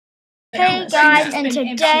Hey guys, and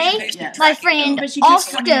today my friend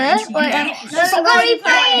Oscar, we're going to be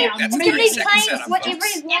playing whatever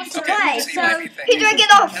he wants to play. So, Peter,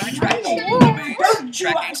 get off! Okay,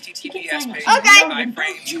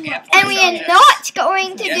 and we are not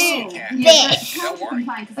going to do this. We're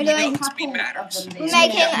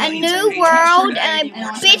making a new world, and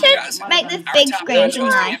I better make this big screen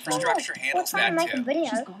tonight. We're trying to make a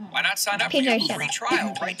video. Why not sign up for your free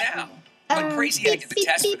trial right now? Like crazy to get the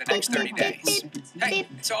test for the next 30 days. Hey,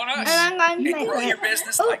 it's on us. And I'm going to Grow your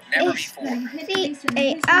business like never before.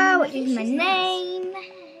 C-A-R, which is my name.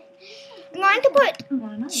 I'm going to put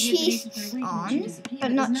cheats on,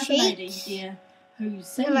 but not cheats.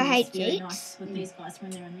 Because I hate cheats.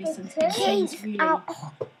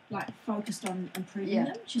 Like focused on improving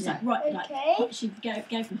them. She's like, right, like she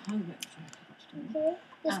gave them homework.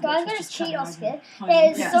 This guy's gonna cheat Oscar.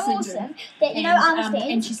 That is so awesome that you know arm stands.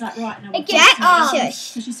 And she's like, right now. It gives arms.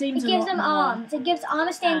 So she seems it gives them arms. It gives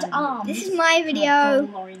arm stands arms. This is my video.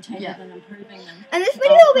 And improving them. And this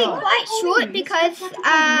video will be quite short because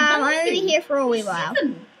I'm only here for a wee while.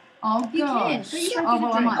 Oh gosh. Oh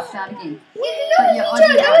well, I might start again.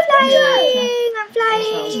 I'm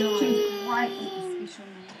flying.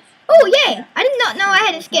 Oh yeah, I did not know I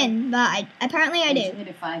had a skin, but apparently I do.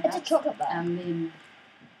 It's a chocolate bar.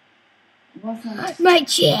 My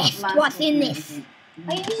chest. What's in this?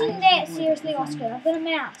 Are you using that seriously, Oscar? I've got a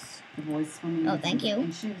mouse. Oh, thank you.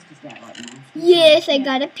 Yes, I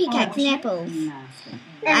got a pickaxe and apples.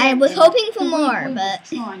 I was hoping for more, but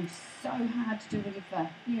trying so hard to do whatever.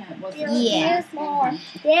 Yeah. There's more.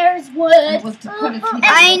 There's wood.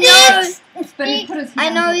 I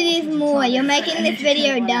know there's more. You're making this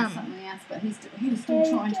video dumb. But he's still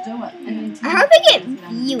trying to do it. I hope I get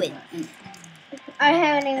viewers. I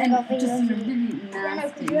haven't even got videos.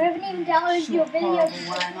 You haven't even downloaded your videos.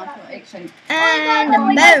 And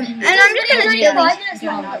boom. And I'm just gonna steal these.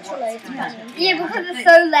 Yeah, because it's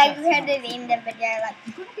so laggy, we had to end the video. Like,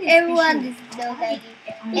 everyone is so laggy.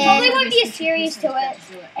 There probably won't be a series to it,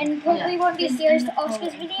 and probably won't be a series to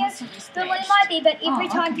Oscar's videos. But well, it might be, but every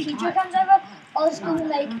time Pedro comes over, Oscar will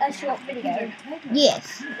make a short video.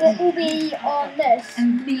 Yes. It will be on this.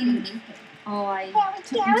 And then lag!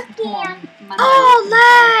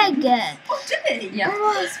 Oh, did it? Yeah.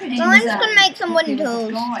 So I'm just gonna make some wooden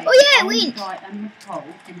tools. Oh yeah, winch!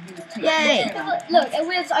 Yay! Look, it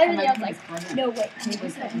was over there. I was like, no wait.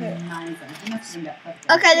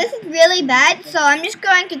 Okay, this is really bad, so I'm just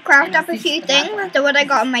going to craft up a few things after what I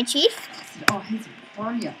got on my chest. Oh, he's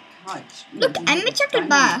brilliant coach. Look, I'm a chocolate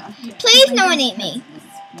bar. Please no one eat me.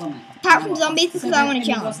 Apart from zombies because I want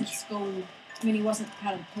to challenge. When he wasn't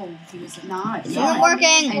part of the pool, he was no, it's not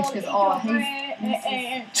working. And she goes, oh, he's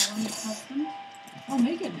husband. Oh,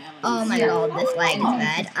 Megan. Oh my god, this lag is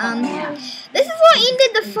bad. This is what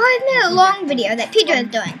ended the 5-minute long video that Pedro is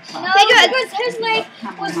doing. No, because his leg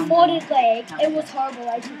was modded leg. It was horrible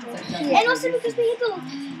leg. Yeah. And also because we had to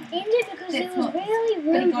end it because it was really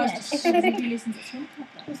rude.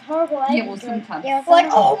 It was horrible leg. Yeah, it was swim club. Yeah,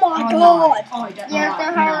 like, oh my god. Oh, yeah,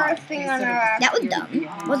 the hardest thing on earth. That was dumb,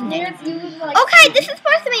 wasn't it? Okay, this is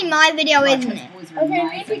supposed to be my video, isn't it?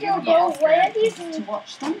 Okay, maybe go where these to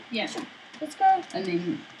watch them. Yeah. Let's go. And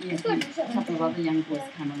then, yeah, a couple of other young boys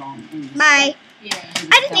come along. And bye. Yeah.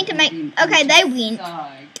 I just need to make... Okay, they win.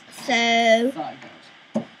 So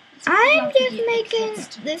I'm just making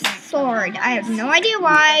this sword. I have no idea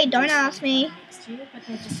why. Don't ask me. And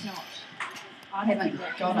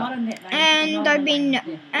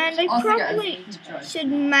I probably should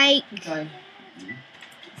make an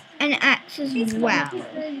axe as well.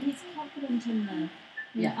 He's confident in the...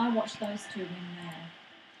 Yeah, I watched those two in there.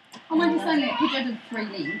 Oh my goodness, he did 3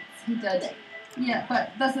 lengths. He did. Yeah,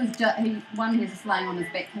 but this is just, he's just laying on his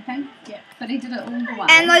back cooking. Yeah. But he did it all the way.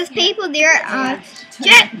 And those people there are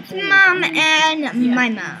Jack's mum and my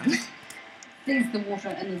mum. There's the water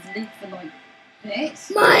and there's leaks are like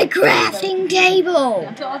that. My crafting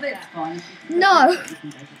table! Oh, that's fine. No.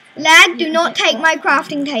 Lag, do not take my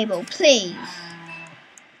crafting table, please.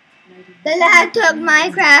 The lag took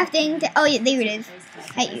my crafting table. Oh yeah, there it is.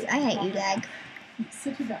 I hate you, lag.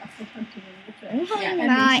 I'm holding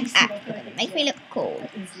my axe because it makes me look cool.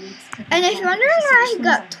 And if you're wondering why he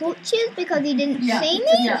got torches because he didn't see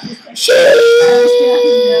me, sheep!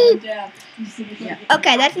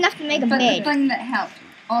 Okay, that's enough to make a bed. The thing that helped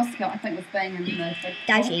Oscar, I think, was being in the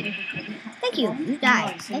die sheep. Thank you. You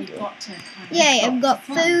died. Thank you. Yay, I've got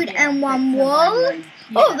food and 1 wool.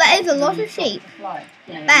 Oh, that is a lot of sheep.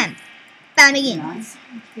 Bam. Bam again.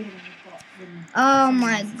 Oh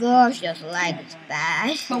my gosh, this leg is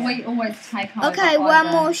bad. But we always take over. Okay, one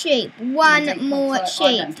either more sheep. One the big more pool, so I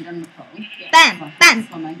sheep. don't get in the pool. Bam, So I bam, hate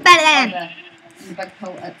swimming. bam. Either in the big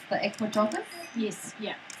pool, it's the aqua joggers. Yes,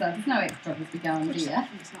 yeah. So there's no aqua joggers we go in Which there.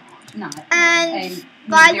 often is not. No. And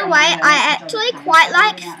by the way, I actually quite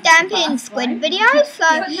like Stampy and Squid videos, so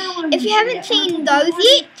if you haven't seen those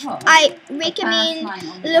yet, I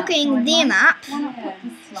recommend looking them up.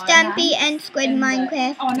 Stampy and Squid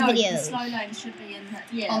Minecraft Oh no, the videos. slow lane should be in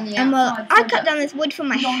the, yeah. On the And well, outside, I so cut that down this wood for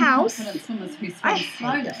my house. non-confident swimmers who I swim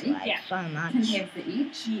hate this slowly leg Yeah. so can much. have the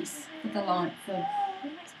edge Yes. with the likes of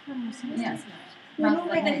It makes quite more sense, Yeah. doesn't it? Well,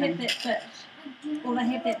 normally they have that bit, or they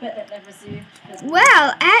have that bit that they've reserved for.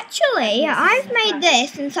 Well, actually, I've made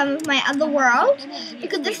this in some of my other worlds,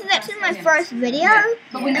 because this is actually my first video,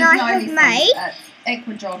 But when and there's I no have made lessons, it's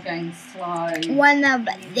aqua jogging, slow, one of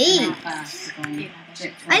these. not fast, going, that's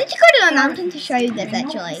I need to go to a mountain to show you this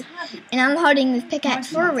actually, and I'm holding this pickaxe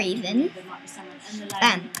for a reason.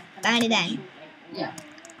 Bam, bam, bam. Yeah.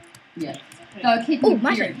 Yeah. So keeping Oh, a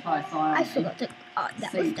very mushroom. close eye on I me. forgot to. Oh,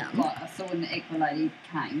 that was See, dumb. like, I saw when the aqua lady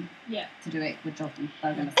came Yeah. to do aqua jogging, they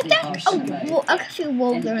were going to I see think if I should move. a few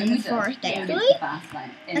wolves are in the forest actually,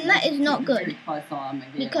 and that is not good,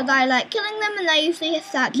 because I like killing them and they usually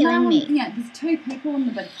start killing me. Yeah, there's two people in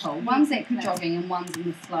the big pool. One's aqua jogging and one's in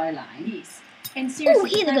the slow lane. Yes. And seriously,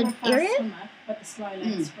 here's if a they good were a fast area. swimmer, but the slow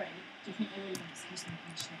lane's free, do you think they really want to excuse them?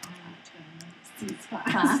 Actually, I like to go and it's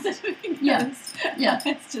fast. Yeah. Yeah.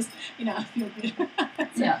 It's just, I feel good.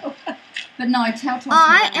 Yeah. But no, tell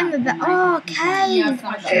I am a bit. Oh, Yeah, caves.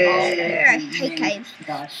 I I hate caves.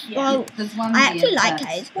 Yeah. Well, There's one I actually there like that-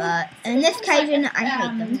 caves, but in this occasion, I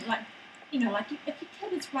hate them. Like, like if your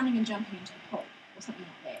kid is running and jumping into the pool or something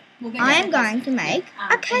like that. We'll I am going to make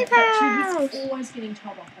a cave house. He's always getting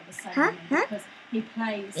told off by the same Huh? woman Huh? because he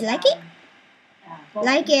plays. You like it?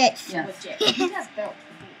 Like it. Yeah. With Jack. He does belt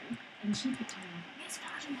the ball, and she could tell him, "That's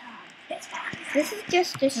fucking hard. That's fucking hard." This is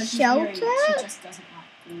just a So she's shelter. she just doesn't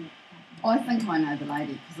like the. I think I know the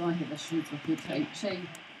lady because I have issues with her too.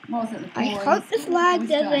 What was it, the I boys? hope this lag What was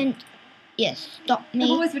doing? doesn't. Yes, stop The me.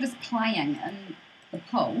 boys were just playing in the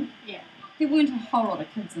pool. Yeah. There weren't a whole lot of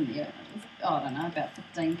kids in there. It was, I don't know, about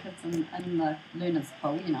 15 kids in the Luna's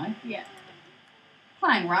pool, Yeah.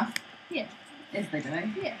 playing rough. Yeah. As they do.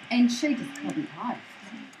 Yeah. And she just couldn't cope.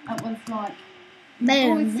 It was like, boys,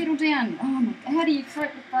 Boom. settle down. Oh my, how do you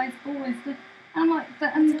cope with those boys? And I'm like,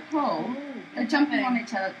 they're in the pool, they're jumping on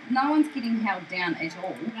each other. No one's getting held down at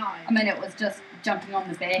all. No. I mean, it was just jumping on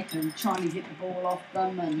the back and trying to get the ball off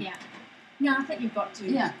them. And Yeah. No, I think you've got to.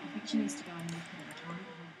 Yeah. I think she needs to go and look at a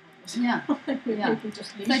time. Yeah. Yeah. People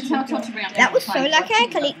just So tell Todd to bring That was so playing lucky I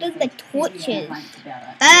watching collected the something. torches. Complaints about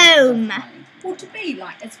it. Boom. Well, to be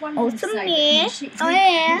like, it's one Oh, thing to some say here. that Oh,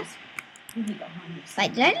 yeah. when he got home, he was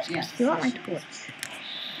Wait, did I just Yeah. steal out my torch?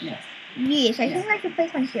 Yes. Yes, I think I could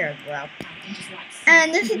place one here as well. and just like,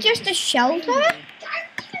 And this is just a shelter?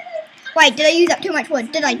 Wait, did I use up too much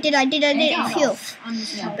wood? Did I? Phew. I'm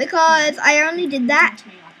just Yeah. Because I only did that. to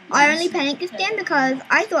me like I only panicked just then because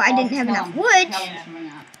I thought I didn't have enough wood Tell him to ring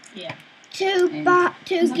up. Yeah. to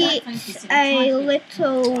get a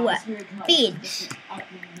little bed.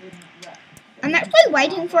 I'm actually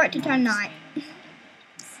waiting for it to turn night.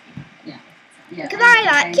 Yeah. Because I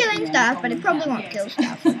like killing stuff, but it probably won't kill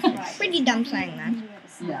stuff. Pretty dumb saying that.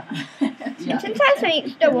 Yeah. And Yeah. since I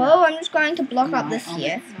finished the wall, I'm just going to block up this Oh,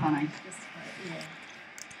 here. that's funny.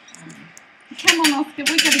 Come on, Oscar,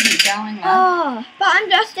 we got to get going, love. Oh, but I'm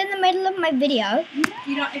just in the middle of my video.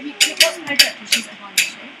 You know, if you it wasn't no good because she's at home, is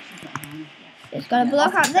she? She's at home. Just gotta Yeah, block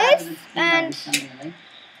Oscar up started this, his and Sunday, really.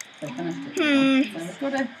 So finished it. Hmm. So we've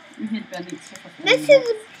got a headband extra for this 15 is.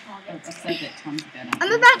 minutes. I've said that times about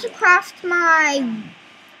I'm about to craft my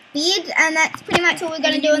bed, and that's pretty much what we're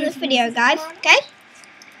gonna do in this video, guys. Okay?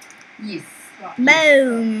 Yes.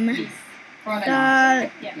 Boom. Yes. Friday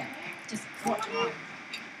night. So Yeah. Just what time?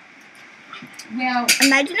 Well,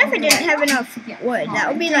 imagine if I didn't have enough wood. That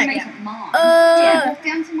would be Do like. meet at mine. Uh, Walk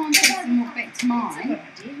down to mine first and walk back to mine.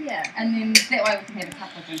 Yeah. And then that way we can have a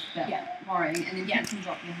couple of drinks without Yeah. worrying. And then Yeah. you can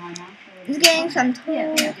drop your home after. I'm getting some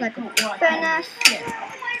tools, Yeah. like a Cool. furnace.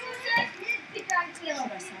 Yeah.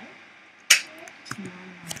 What I say?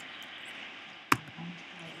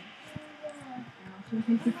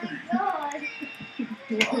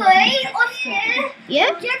 Wait, Oscar.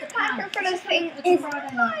 Yeah? Jack Parker for the thing is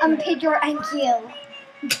Pedro and Gil.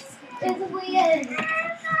 It's weird.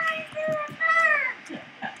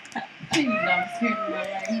 She loves turning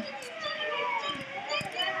around.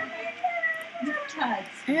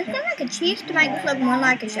 And it's gonna like a chest to make this look more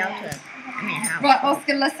like a shelter. I mean, a house. Right,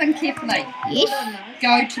 Oscar, listen carefully. Yes?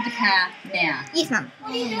 Go to the car now. Yes, Mum.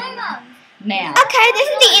 What are you doing, Mum? now. Okay, this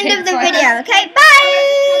is the end of the video. Okay,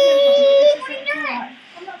 bye.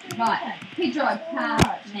 Right, Pedro,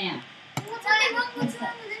 park now.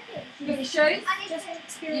 You got your shoes?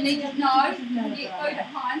 You need to know. You get food at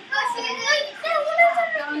home.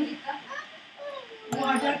 Go and get them.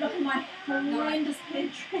 Oh, don't look at my horrendous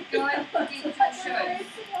pantry. Go and get your shoes.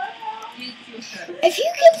 Get your shoes. If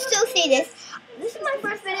you can still see this is my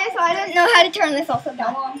first video, so I don't know how to turn this off. Go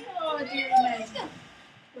on. Oh, dear me.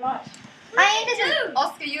 Right. I ended up.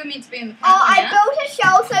 Oscar, you were meant to be in the Oh, front. I built a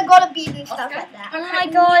shell, so I got a bead and stuff Oscar? like that. Oh my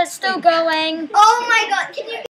god, it's still going. Oh my god, can you